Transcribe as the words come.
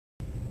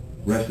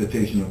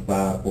restitution of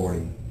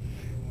 $540.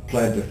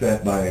 Pled to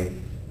theft by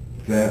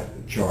theft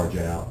charge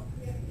out,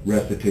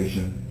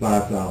 restitution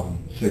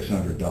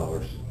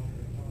 $5,600.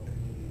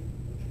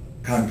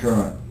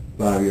 Concurrent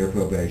 5-year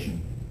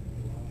probation.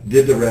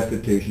 Did the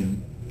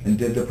restitution and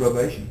did the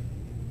probation.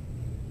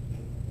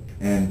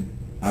 And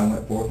I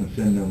went forth and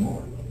sinned no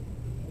more.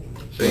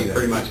 So you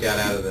pretty much got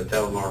out of the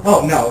telemarketing.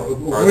 Oh, no,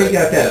 we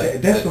got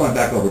that. That's going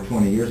back over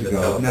 20 years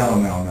ago.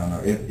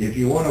 No. If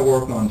you want to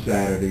work on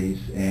Saturdays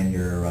and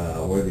you're,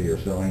 whether you're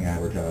selling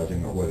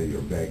advertising or whether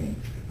you're begging,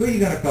 who are you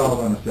going to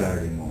call on a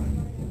Saturday morning?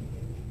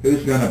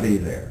 Who's going to be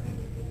there?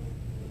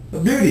 A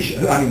beauty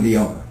shop. I mean, the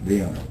owner.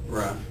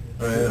 Right.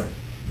 Oh,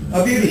 yeah.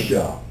 A beauty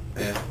shop.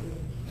 Yeah.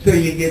 So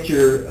you get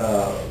your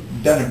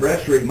Dun &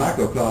 Bradstreet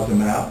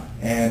microcosm out,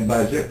 and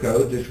by zip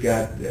code, it's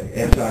got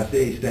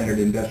SIC, Standard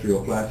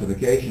Industrial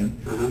Classification.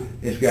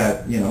 It's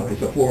got,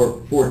 it's a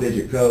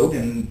four-digit code,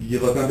 and you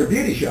look under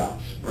beauty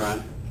shops.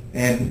 Right.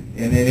 And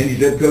in any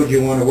zip code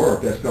you want to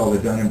work, that's called the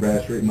Dun &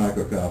 Bradstreet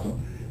microcosm.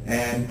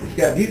 And it's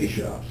got beauty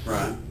shops.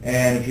 Right.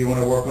 And if you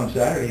want to work on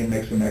Saturday and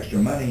make some extra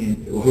money,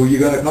 who are you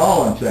going to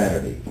call on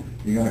Saturday?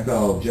 You're going to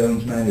call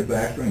Jones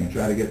Manufacturing and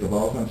try to get the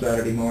boss on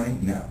Saturday morning?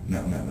 No.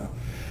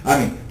 I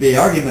mean, the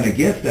argument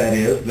against that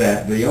is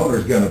that the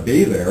owner's going to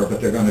be there, but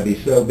they're going to be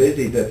so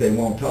busy that they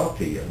won't talk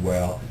to you.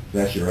 Well,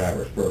 that's your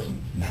average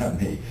person, not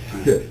me.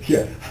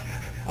 Yeah.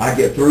 I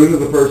get through to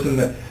the person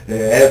that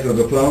answers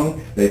the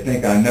phone. They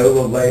think I know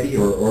the lady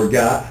or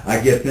guy. I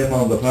get them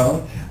on the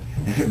phone.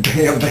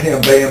 Bam, bam,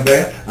 bam,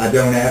 bam. I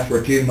don't ask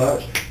for too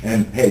much.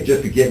 And hey,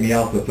 just to get me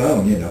off the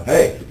phone,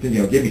 hey, give me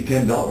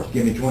 $10,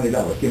 give me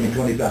 $20, give me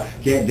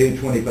 $25. Can't do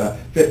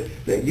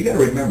 $25. You got to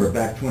remember,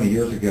 back 20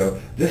 years ago,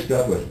 this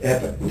stuff was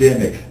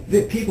epidemic.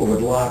 People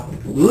would log,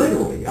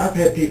 literally. I've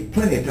had people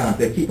plenty of times.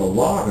 They keep a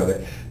log of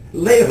it.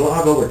 They would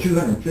log over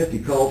 250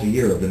 calls a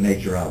year of the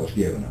nature I was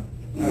giving them.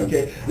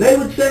 Okay, they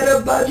would set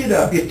a budget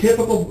up. Your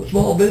typical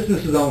small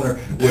business owner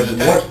was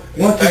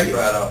once tax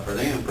write-off for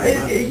them.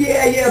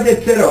 Yeah,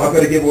 they'd set up. I'm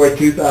going to give away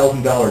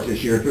 $2,000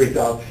 this year,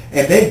 $3,000,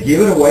 and they'd give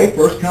it away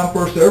first come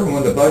first serve. And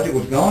when the budget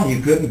was gone,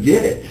 you couldn't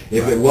get it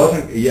if it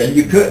wasn't. Yeah,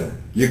 you couldn't.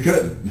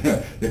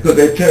 Because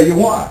they'd tell you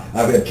why.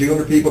 I've had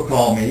 200 people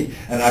call me,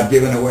 and I've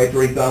given away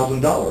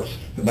 $3,000,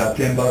 about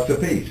 $10 a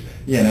piece.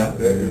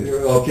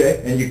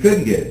 Okay, and you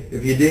couldn't get it.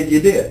 If you did,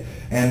 you did,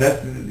 and that's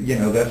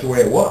the way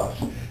it was.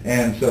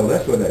 And so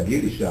that's where that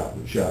beauty shop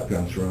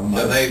comes from.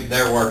 So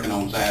they're working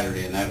on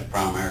Saturday, and that's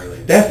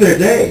primarily... That's their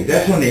day.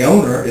 That's when the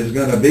owner is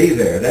going to be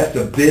there. That's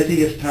the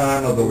busiest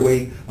time of the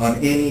week on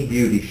any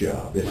beauty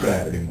shop. It's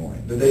Saturday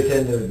morning. Do they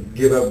tend to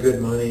give up good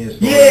money as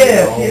far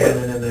as all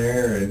women in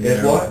there? And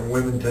what?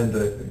 Women tend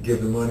to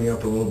give the money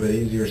up a little bit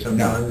easier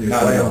sometimes. No,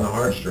 not play at on all. the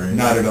heartstrings.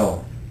 Not at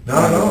all.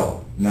 Not at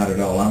all. Not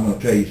at all. I'm going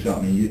to tell you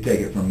something. You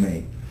take it from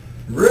me.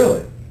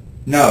 Really?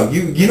 No.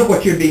 You know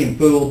what you're being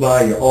fooled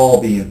by? You're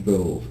all being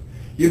fooled.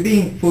 You're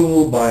being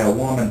fooled by a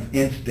woman's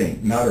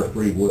instinct, not her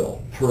free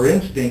will. Her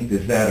instinct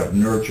is that of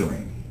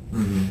nurturing.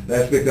 Mm-hmm.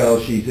 That's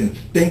because she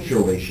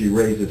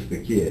raises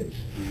the kids.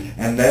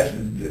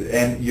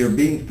 And you're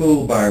being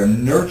fooled by her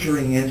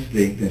nurturing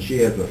instinct, and she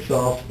has a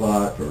soft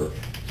spot for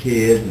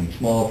kids and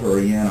small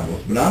furry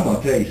animals. But I'm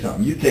going to tell you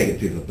something. You take it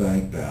to the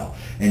bank, pal,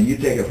 and you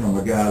take it from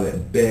a guy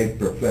that begged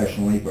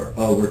professionally for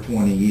over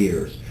 20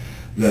 years.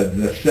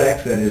 The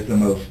sex that is the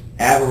most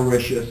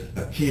avaricious,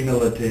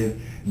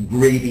 accumulative,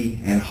 greedy,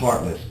 and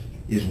heartless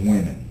is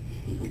women.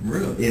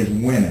 Really? Is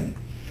women.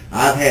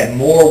 I've had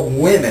more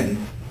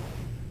women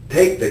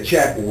take the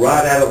check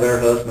right out of their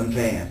husband's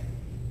hand.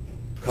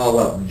 Call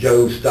up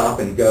Joe's Stop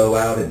and Go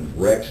out in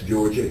Rex,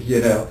 Georgia.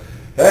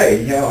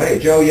 Hey,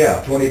 Joe,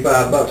 yeah,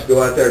 $25.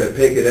 Go out there to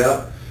pick it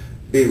up.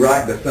 Be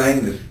right the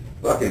thing. This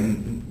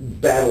fucking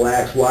battle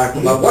axe wife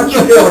come up. What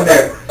you doing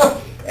there?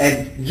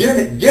 And you're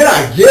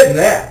not getting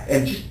that.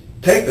 And just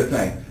take the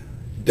thing.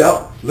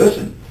 Don't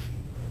listen.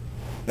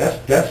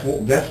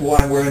 That's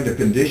why we're in the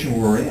condition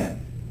we're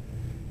in.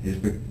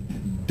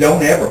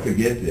 Don't ever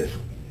forget this.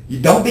 You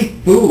don't be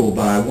fooled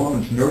by a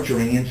woman's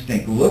nurturing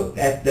instinct. Look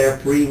at their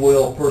free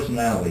will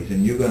personalities,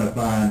 and you're going to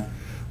find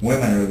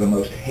women are the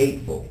most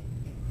hateful,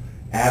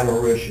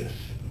 avaricious,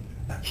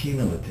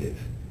 accumulative,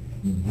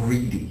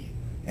 greedy,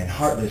 and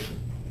heartless.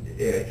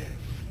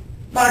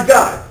 My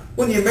God,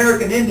 when the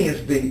American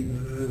Indians,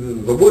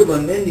 the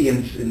woodland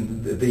Indians,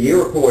 and the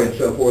Iroquois and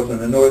so forth in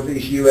the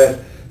northeast U.S.,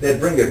 they'd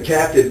bring a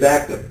captive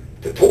back to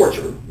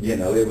torture.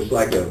 It was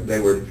like they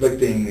were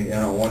inflicting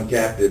one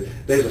captive.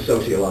 There's a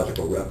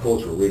sociological,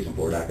 cultural reason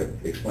for it I could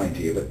explain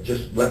to you, but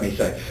just let me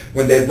say,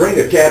 when they bring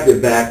a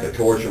captive back to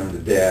torture him to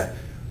death,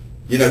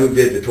 you know who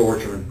did the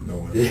torturing? No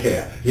one.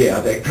 Yeah,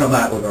 they come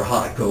out with their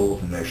hot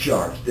coals and their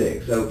sharp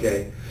sticks,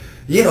 okay?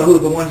 You know who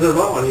the ones that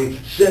are on? You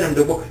send them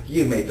to war.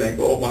 You may think,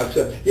 oh, my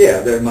son.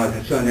 Yeah, my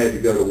son had to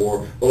go to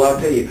war. Well,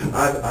 I'll tell you,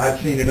 I've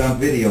seen it on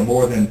video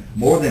more than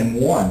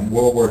one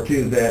World War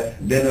II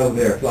vet been over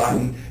there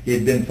fighting.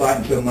 He'd been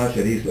fighting so much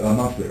that he's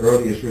amongst the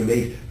earliest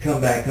release. Come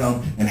back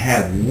home and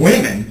have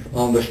women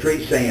on the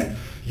street saying,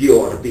 You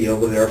ought to be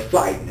over there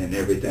fighting and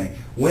everything.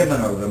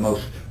 Women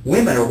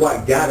are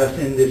what got us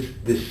in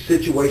this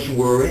situation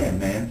we're in,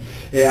 man.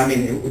 Yeah, I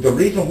mean, the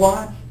reason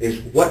why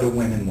is, what do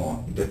women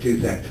want? The two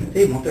things.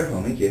 They want their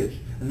home and kids,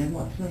 and they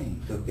want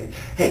things, okay?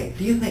 Hey,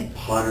 do you think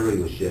pottery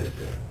was just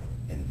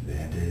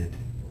invented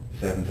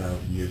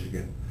 7,000 years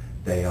ago?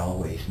 They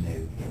always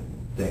knew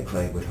that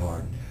clay would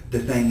harden. The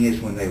thing is,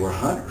 when they were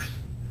hunters,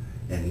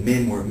 and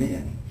men were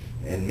men,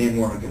 and men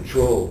were in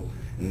control,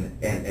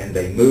 and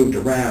they moved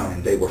around,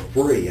 and they were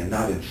free and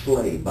not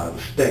enslaved by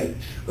the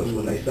states, because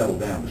when they settled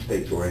down, the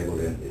states were able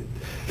to,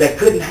 they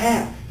couldn't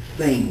have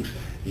things.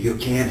 You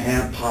can't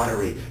have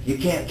pottery. You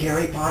can't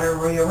carry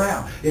pottery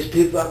around. It's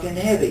too fucking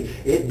heavy.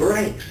 It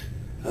breaks,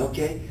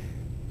 okay?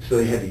 So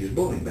they had to use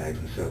bowling bags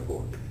and so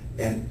forth.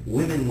 And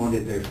women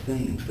wanted their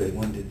things. They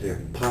wanted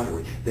their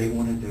pottery. They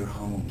wanted their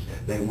homes.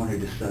 They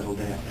wanted to settle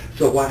down.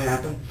 So what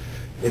happened?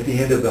 At the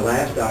end of the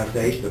last ice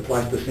age, the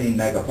Pleistocene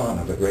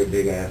megafauna, the great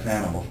big-ass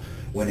animals,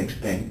 went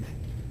extinct.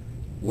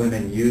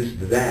 Women used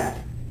that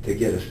to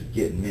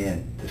get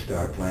men to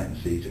start planting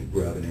seeds and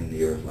grubbing in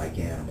the earth like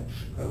animals,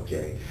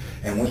 okay?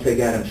 And once they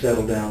got them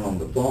settled down on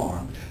the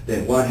farm,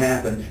 then what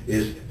happened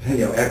is,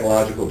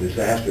 ecological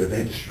disaster.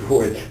 They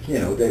destroyed,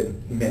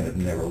 men have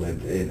never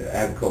lived,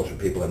 agriculture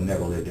people have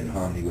never lived in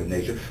harmony with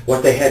nature.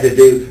 What they had to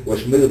do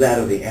was move out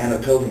of the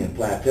Anatolian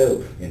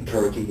plateau in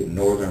Turkey, in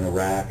northern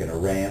Iraq, and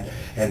Iran,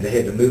 and they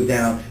had to move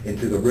down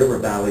into the river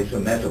valleys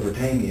of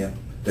Mesopotamia,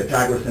 the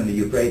Tigris and the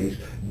Euphrates,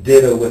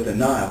 ditto with the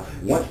Nile.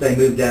 Once they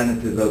moved down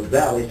into those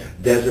valleys,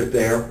 desert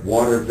there,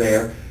 water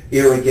there,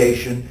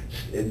 irrigation,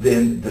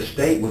 then the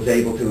state was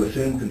able to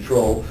assume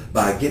control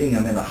by getting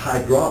them in a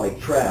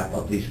hydraulic trap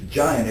of these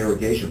giant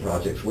irrigation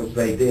projects, which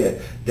they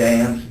did,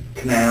 dams,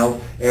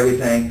 canals,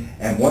 everything.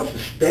 And once the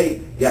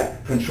state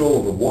got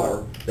control of the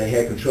water, they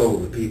had control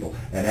of the people.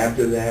 And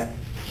after that,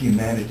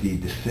 humanity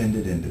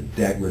descended into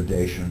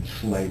degradation,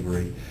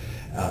 slavery,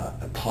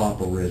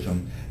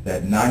 pauperism,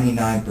 that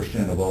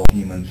 99% of all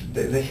humans,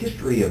 the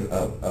history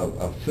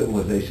of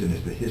civilization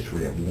is the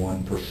history of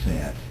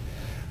 1%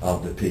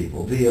 of the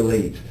people, the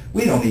elites.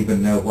 We don't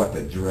even know what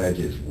the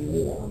dredges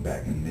wore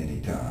back in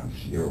many times.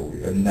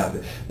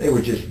 Nothing. They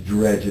were just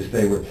dredges.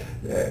 They were,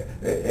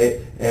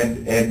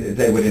 and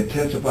they would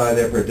intensify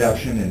their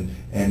production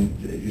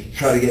and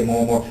try to get more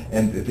and more.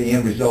 And the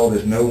end result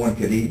is no one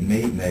could eat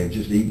meat, and they were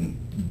just eating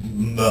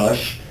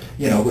mush,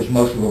 which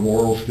most of the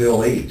world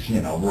still eats,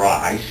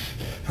 rice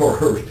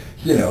or,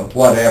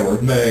 whatever,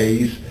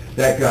 maize,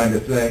 that kind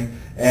of thing.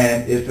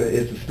 And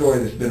it's a story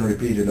that's been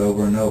repeated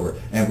over and over.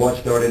 And what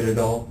started it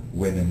all?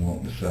 Women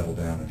wanting to settle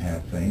down and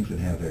have things and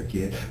have their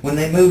kids. When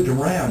they moved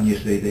around, you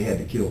see, they had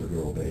to kill the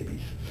girl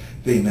babies.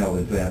 Female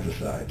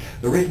infanticide.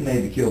 The reason they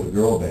had to kill the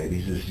girl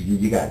babies is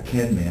you got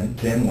 10 men,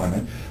 10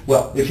 women.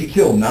 Well, if you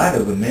kill 9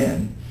 of the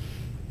men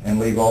and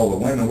leave all the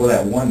women, well,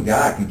 that one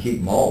guy can keep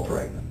them all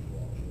pregnant.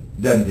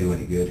 Doesn't do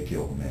any good to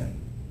kill the men.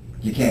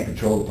 You can't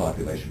control the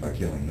population by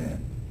killing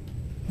men.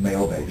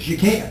 Male babies. You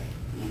can't.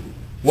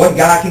 One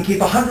guy can keep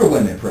 100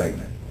 women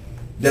pregnant.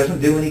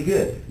 Doesn't do any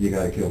good. You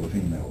got to kill the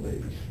female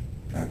babies.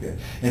 Okay.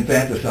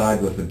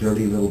 Infanticide was the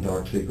dirty little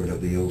dark secret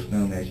of the old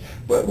Stone Age,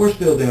 but we're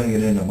still doing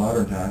it in the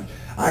modern times.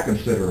 I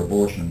consider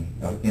abortion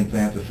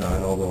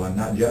infanticide, although I'm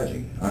not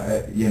judging.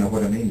 You know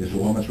what I mean? It's a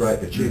woman's right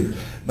to choose.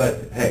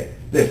 But hey,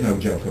 there's no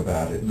joke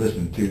about it.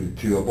 Listen,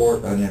 to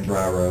abort an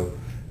embryo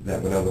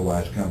that would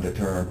otherwise come to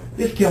term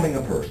is killing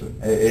a person.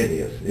 It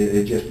is.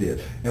 It just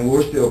is. And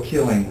we're still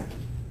killing,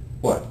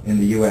 what, in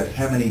the U.S.,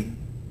 how many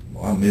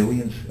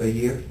millions a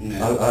year?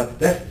 Yeah.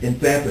 That's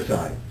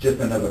infanticide, just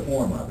another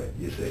form of it,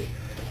 you see.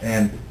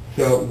 And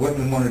so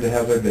women wanted to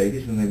have their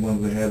babies, and they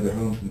wanted to have their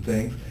homes and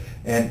things.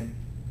 And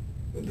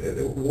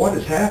what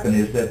has happened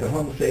is that the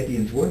Homo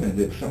sapiens women,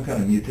 there was some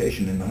kind of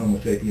mutation in the Homo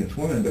sapiens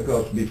women,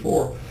 because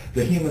before,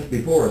 the humans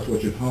before us,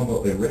 which is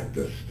Homo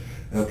erectus,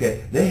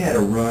 okay, they had a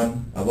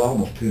run of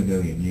almost 2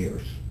 million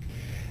years.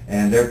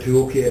 And their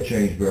toolkit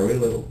changed very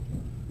little.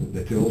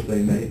 The tools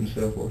they made and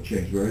so forth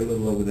changed very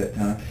little over that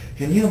time.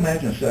 Can you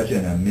imagine such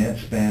an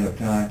immense span of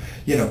time?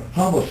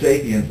 Homo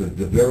sapiens,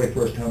 the very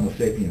first Homo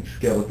sapiens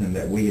skeleton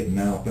that we have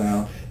now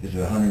found is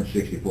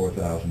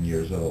 164,000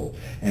 years old.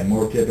 And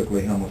more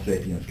typically, Homo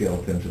sapiens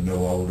skeletons are no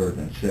older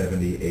than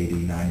 70, 80,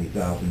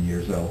 90,000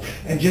 years old.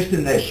 And just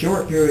in that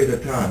short period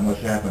of time,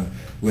 what's happened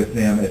with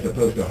them as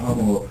opposed to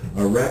Homo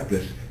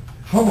erectus?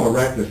 Homo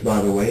erectus,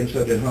 by the way, and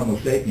so did Homo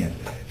sapiens,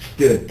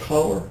 stood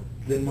taller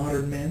than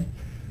modern men,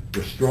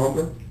 were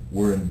stronger,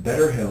 were in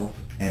better health,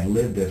 and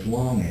lived as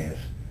long as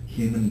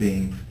human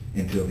beings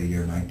until the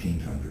year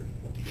 1900.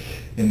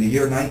 In the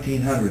year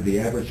 1900, the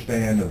average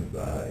span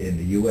in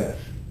the U.S.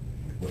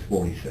 was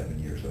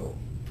 47 years old.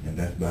 And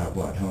that's about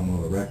what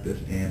Homo erectus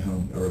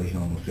and early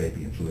Homo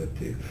sapiens lived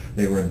to.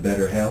 They were in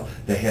better health.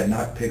 They had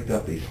not picked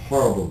up these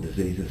horrible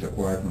diseases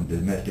acquired from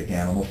domestic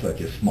animals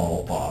such as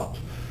smallpox,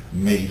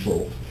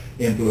 measles,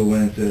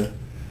 influenza,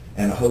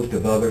 and a host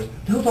of others.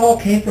 Those all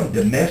came from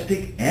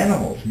domestic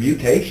animals,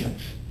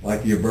 mutations,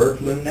 like your bird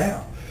flu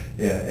now.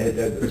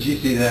 But you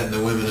see that in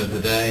the women of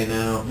today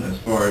now, as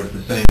far as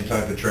the same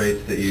type of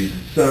traits that you...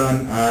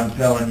 Son, I'm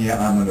telling you,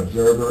 I'm an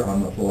observer,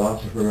 I'm a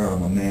philosopher,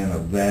 I'm a man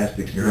of vast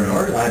You're an experience.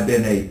 artist. I've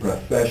been a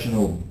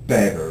professional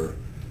beggar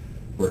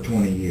for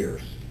 20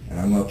 years. And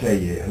I'm going to tell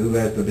you, who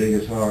has the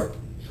biggest heart?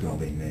 It's going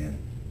to be men.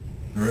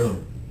 Really?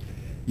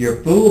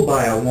 You're fooled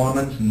by a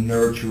woman's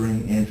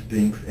nurturing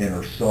instincts and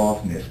her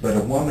softness, but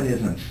a woman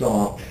isn't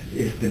soft.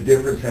 It's the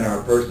difference in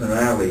our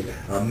personalities.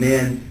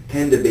 Men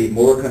tend to be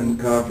more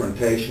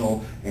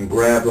confrontational and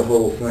grab the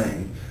whole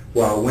thing,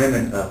 while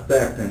women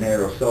affect an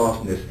air of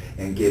softness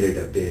and get it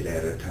a bit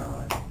at a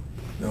time.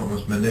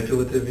 Almost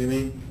manipulative, you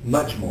mean?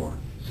 Much more.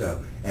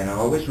 So, and I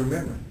always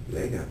remember,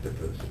 they got the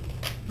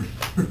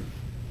pussy.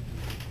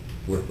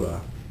 We're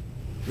fucked.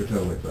 We're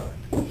totally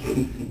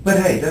fucked. But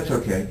hey, that's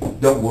okay.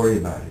 Don't worry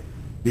about it.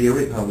 Be a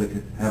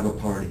Republican, have a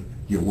party.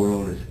 Your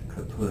world is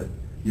kaput.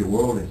 Your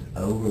world is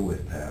over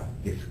with, pal.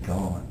 It's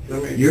gone.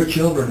 Your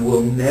children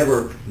will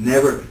never,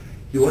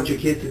 you want your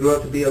kids to grow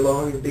up to be a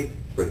lawyer?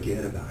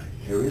 Forget about it.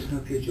 There is no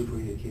future for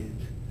your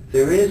kids.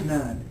 There is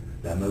none.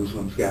 The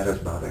Muslims got us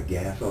by the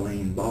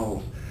gasoline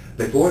balls.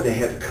 Before, they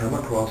had to come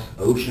across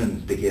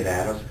oceans to get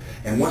at us.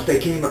 And once they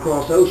came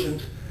across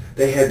oceans,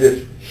 they had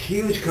this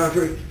huge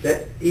country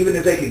that even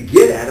if they could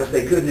get at us,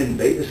 they couldn't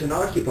invade us and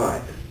occupy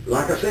it.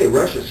 Like I say,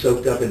 Russia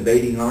soaked up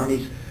invading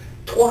armies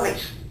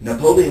twice.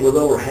 Napoleon with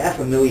over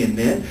 500,000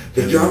 men.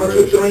 The Germans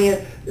with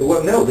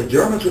the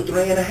Germans with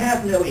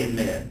 3.5 million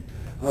men.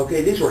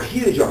 Okay, these were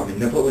huge armies.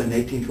 Napoleon in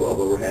 1812,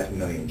 over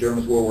 500,000.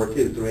 Germans World War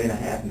II,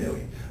 3.5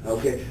 million.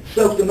 Okay,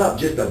 soaked them up,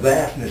 just the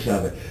vastness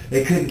of it.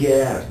 They couldn't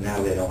get at us.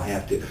 Now they don't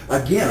have to.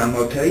 Again, I'm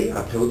going to tell you,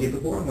 I've told you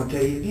before, I'm going to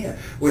tell you again.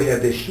 We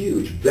have this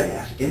huge,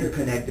 vast,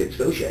 interconnected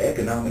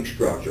socio-economic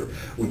structure.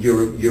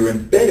 You're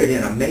embedded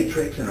in a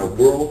matrix in a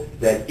world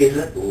that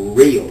isn't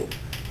real,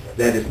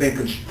 that has been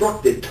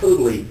constructed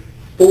totally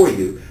for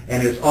you,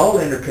 and it's all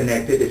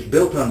interconnected. It's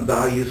built on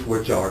values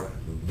which are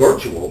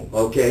virtual,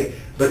 okay,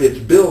 but it's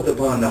built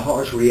upon the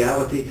harsh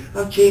reality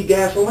of cheap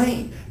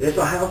gasoline. It's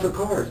a house of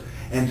cards.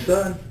 And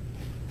son,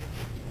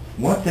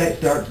 once that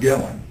starts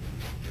going,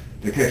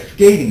 the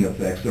cascading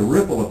effects, the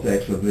ripple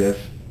effects of this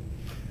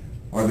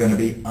are going to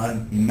be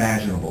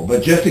unimaginable.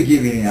 But just to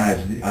give you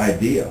an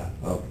idea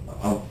of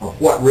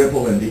what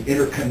ripple and the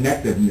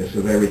interconnectedness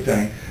of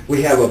everything,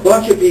 we have a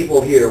bunch of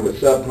people here with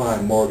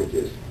subprime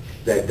mortgages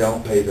that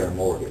don't pay their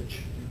mortgage.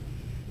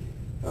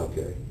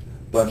 Okay.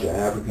 Bunch of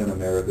African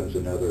Americans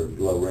and other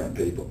low-rent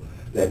people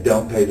that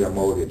don't pay their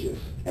mortgages.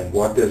 And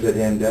what does it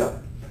end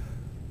up?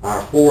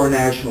 Our four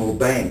national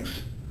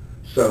banks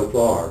so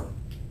far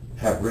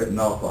have written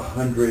off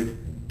 $100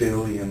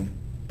 billion,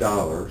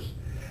 and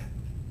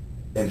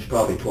it's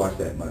probably twice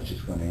that much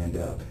it's going to end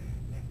up.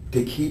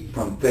 To keep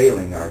from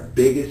failing, our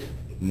biggest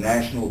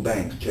national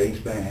banks,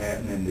 Chase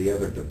Manhattan and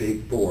the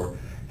big four,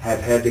 have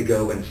had to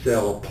go and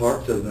sell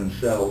parts of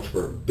themselves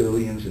for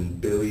billions and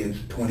billions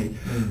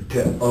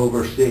to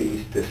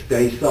overseas to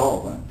stay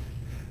solvent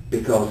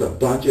because a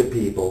bunch of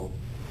people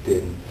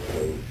didn't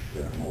pay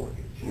their mortgage.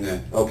 Yeah.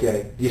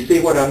 Okay? You see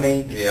what I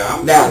mean?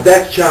 Yeah. Now,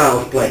 that's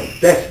child's play.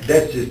 That's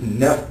just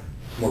nothing.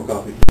 More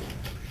coffee.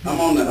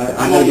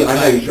 I know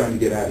you're trying to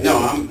get out of here. No,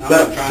 I'm not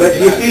trying to get But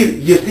out of here.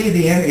 you see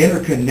the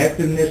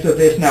interconnectedness of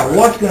this. Now,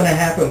 what's going to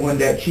happen when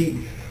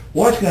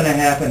what's going to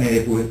happen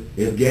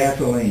if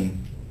gasoline,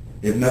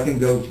 if nothing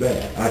goes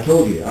bad? I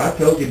told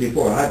you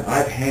before,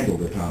 I've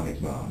handled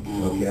atomic bombs.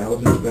 Okay, I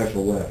was in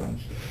special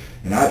weapons.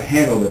 And I've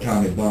handled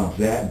atomic bombs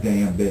that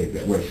damn big,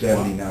 that weigh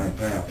 79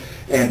 pounds.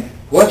 And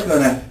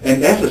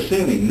and that's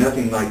assuming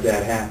nothing like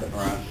that happens.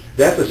 Right.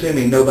 That's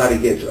assuming nobody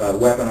gets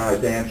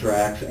weaponized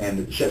anthrax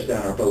and shuts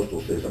down our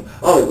postal system.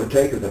 All it would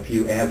take is a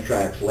few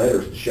anthrax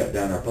letters to shut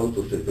down our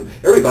postal system.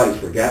 Everybody's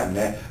forgotten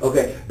that.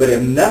 Okay, but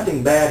if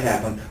nothing bad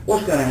happens,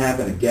 what's going to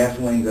happen if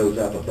gasoline goes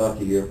up $1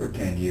 a year for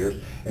 10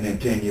 years, and in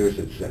 10 years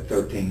it's at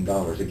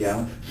 $13 a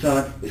gallon?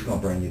 Son, it's going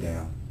to bring you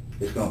down.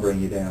 It's going to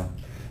bring you down.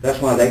 That's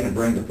why they can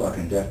bring the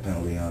fucking death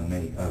penalty on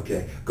me,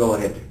 okay? Go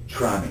ahead,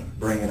 try me,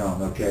 bring it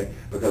on, okay?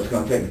 Because it's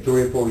going to take me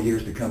 3 or 4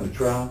 years to come to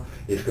trial.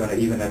 It's going to,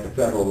 even at the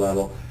federal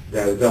level,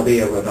 they'll be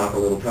able to knock a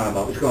little time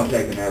off. It's going to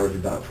take an average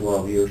of about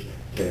 12 years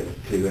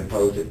to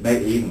impose it,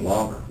 maybe even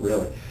longer,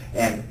 really.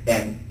 And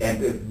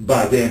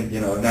by then,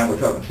 now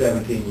we're talking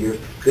 17 years.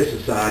 This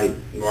society.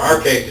 Well,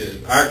 our case is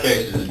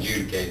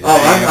adjudicated.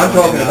 Oh, I'm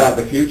talking about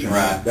the future.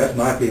 Right. That's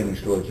my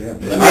feelings towards them.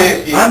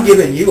 Let me I'm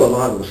giving you a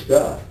lot of the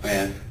stuff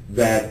Man.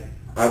 that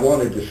I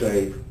wanted to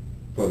save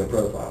for the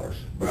profilers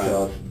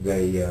because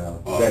they.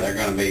 They're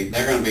going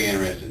to be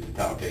interested to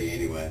talk to you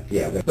anyway.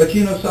 Yeah, but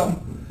you know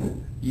something.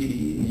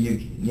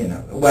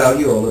 Well,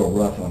 you were a little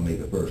rough on me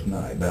the first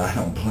night, but I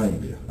don't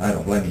blame you. I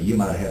don't blame you. You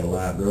might have had a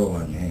live girl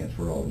on your hands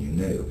for all you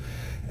knew.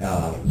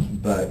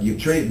 But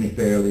you've treated me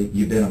fairly.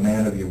 You've been a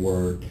man of your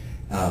word.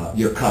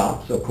 You're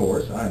cops, of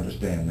course. I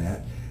understand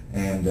that.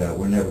 And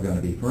we're never going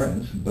to be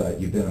friends, but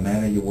you've been a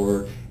man of your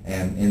word,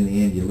 and in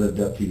the end you lived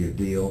up to your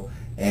deal.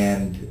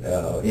 And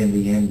in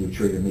the end you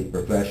treated me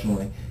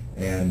professionally.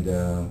 And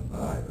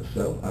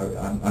so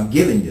I'm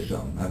giving you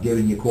some. I'm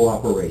giving you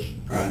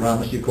cooperation. I Right.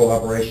 promised you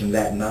cooperation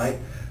that night.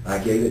 I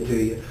gave it to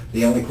you.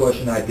 The only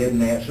question I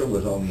didn't answer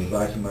was on the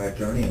advice of my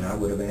attorney, and I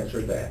would have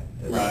answered that.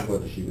 Right.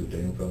 Whether she was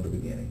doing from the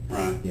beginning.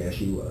 Right. Yeah,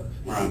 she was.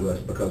 Right. She was,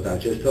 because I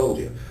just told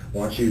you,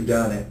 once you've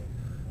done it,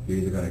 you're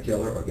either going to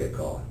kill her or get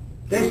caught.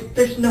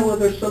 There's no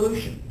other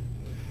solution.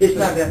 It's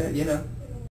not going to,